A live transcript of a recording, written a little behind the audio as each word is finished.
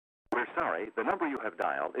We're sorry, the number you have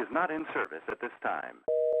dialed is not in service at this time.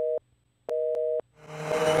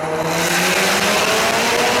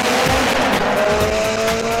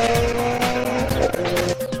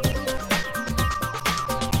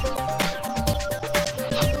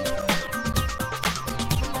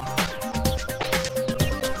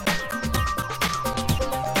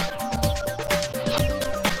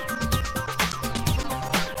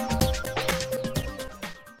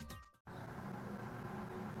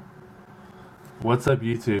 What's up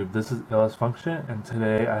YouTube, this is LS Function and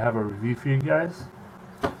today I have a review for you guys.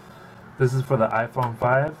 This is for the iPhone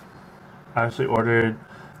 5. I actually ordered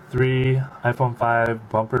 3 iPhone 5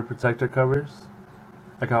 bumper protector covers.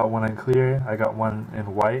 I got one in clear, I got one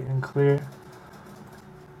in white and clear,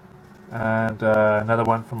 and another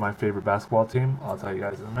one from my favorite basketball team. I'll tell you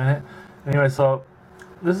guys in a minute. Anyway, so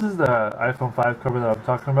this is the iPhone 5 cover that I'm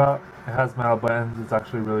talking about. It has metal buttons, it's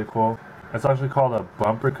actually really cool. It's actually called a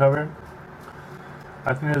bumper cover.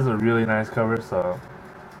 I think this is a really nice cover, so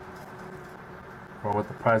for what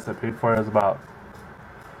the price I paid for it is about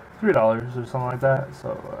 $3 or something like that.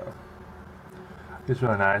 So it's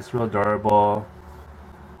really nice, real durable,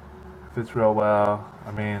 fits real well. I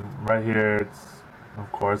mean, right here,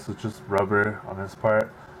 of course it's just rubber on this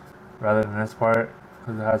part rather than this part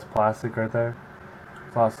because it has plastic right there.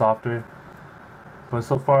 It's a lot softer. But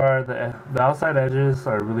so far, the outside edges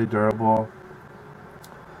are really durable.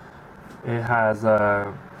 It has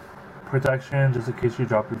protection just in case you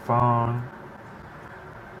drop your phone.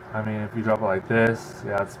 I mean, if you drop it like this,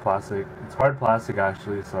 yeah, it's plastic. It's hard plastic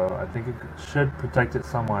actually, so I think it should protect it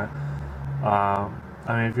somewhat. I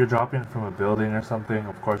mean, if you're dropping it from a building or something,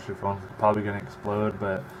 of course your phone's probably going to explode,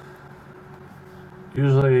 but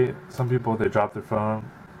usually some people, they drop their phone,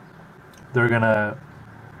 they're going to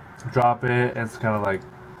drop it and it's going to like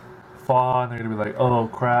fall and they're going to be like, oh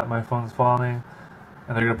crap, my phone's falling.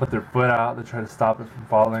 And they're going to put their foot out to try to stop it from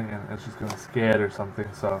falling, and it's just going to skid or something.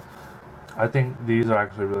 So I think these are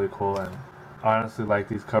actually really cool, and I honestly like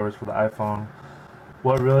these covers for the iPhone.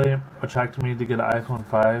 What really attracted me to get an iPhone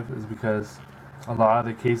 5 is because a lot of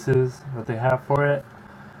the cases that they have for it,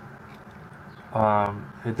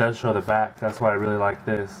 it does show the back. That's why I really like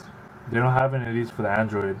this. They don't have any of these for the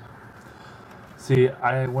Android. See,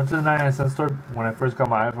 I went to the 99-cent store when I first got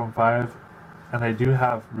my iPhone 5, and they do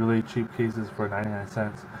have really cheap cases for 99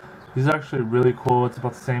 cents. These are actually really cool. It's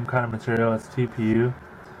about the same kind of material as TPU.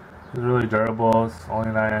 It's really durable. It's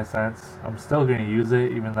only 99 cents. I'm still going to use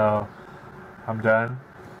it even though I'm done.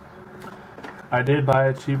 I did buy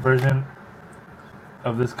a cheap version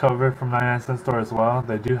of this cover from 99-cent store as well.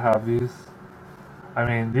 They do have these. I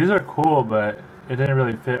mean, these are cool, but it didn't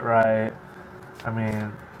really fit right. I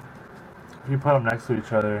mean, if you put them next to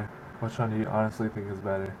each other, which one do you honestly think is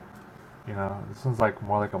better? You know, this one's like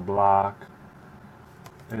more like a block.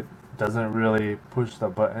 It doesn't really push the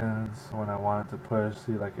buttons when I want it to push.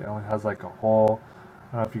 See, like it only has like a hole.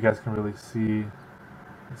 I don't know if you guys can really see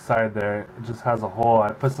inside there. It just has a hole.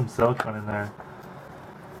 I put some silicone in there.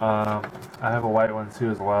 I have a white one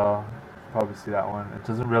too as well. You probably see that one. It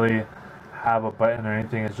doesn't really have a button or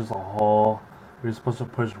anything. It's just a hole. You're supposed to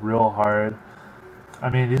push real hard.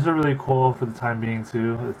 I mean, these are really cool for the time being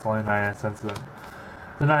too. It's only 99 cents.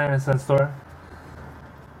 The 99-cent store.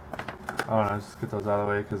 I don't know, just get those out of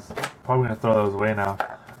the way because I'm probably going to throw those away now.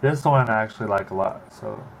 This one I actually like a lot,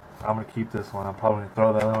 so I'm going to keep this one. I'm probably going to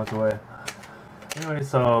throw the other ones away. Anyway,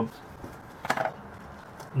 so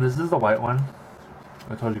this is the white one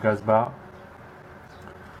I told you guys about.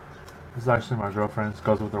 This is actually my girlfriend's.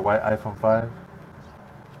 Goes with her white iPhone 5.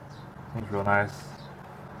 It's real nice.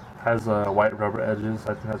 Has white rubber edges.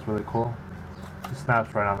 I think that's really cool. It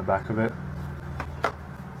snaps right on the back of it.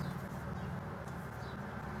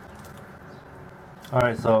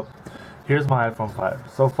 Alright, so here's my iPhone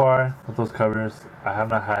 5. So far, with those covers, I have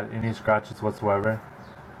not had any scratches whatsoever.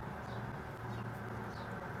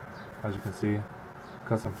 As you can see,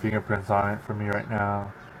 got some fingerprints on it for me right now.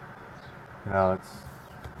 You know, it's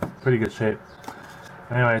pretty good shape.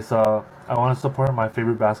 Anyway, so I want to support my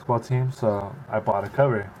favorite basketball team, so I bought a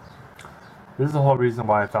cover. This is the whole reason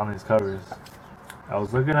why I found these covers. I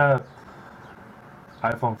was looking at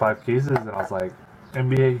iPhone 5 cases and I was like,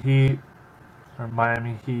 NBA Heat or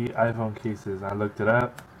Miami Heat iPhone cases. I looked it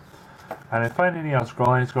up and I find any. I was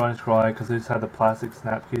scrolling because they just had the plastic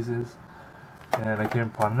snap cases, and I came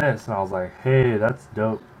upon this and I was like, hey, that's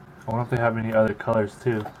dope. I wonder if they have any other colors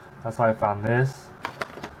too. That's why I found this,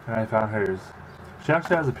 and I found hers. She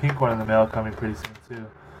actually has a pink one in the mail coming pretty soon too.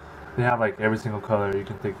 They have like every single color you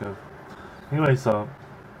can think of. Anyway, so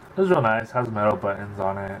this is real nice. Has metal buttons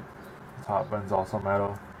on it. The top button's also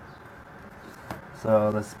metal.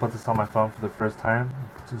 So let's put this on my phone for the first time.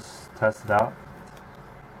 Just test it out.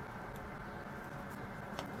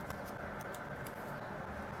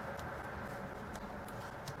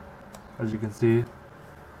 As you can see,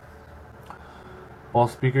 all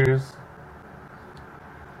speakers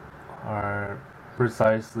are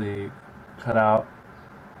precisely cut out.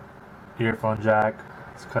 Earphone jack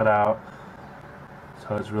is cut out,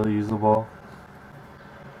 so it's really usable.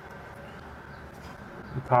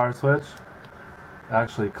 The power switch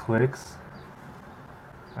actually clicks,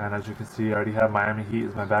 and as you can see, I already have Miami Heat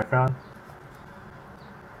as my background.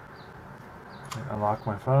 Unlock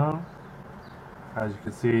my phone. As you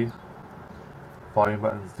can see, volume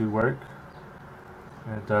buttons do work,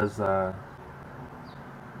 and it does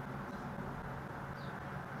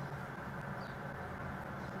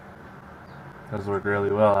work really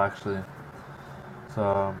well actually. So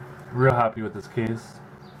I'm real happy with this case.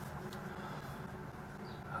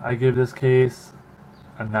 I give this case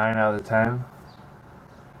a 9 out of 10.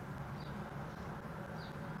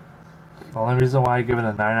 The only reason why I give it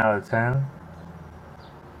a 9 out of 10,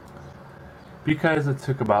 because it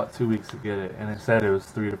took about 2 weeks to get it, and it said it was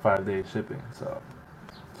 3 to 5 days shipping. So,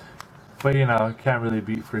 but you know, can't really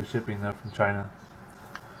beat free shipping though from China.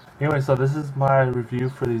 Anyway, so this is my review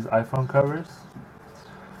for these iPhone covers,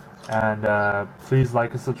 and please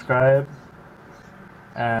like and subscribe,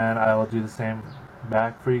 and I will do the same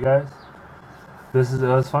back for you guys. This is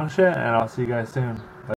Illu's Function, and I'll see you guys soon.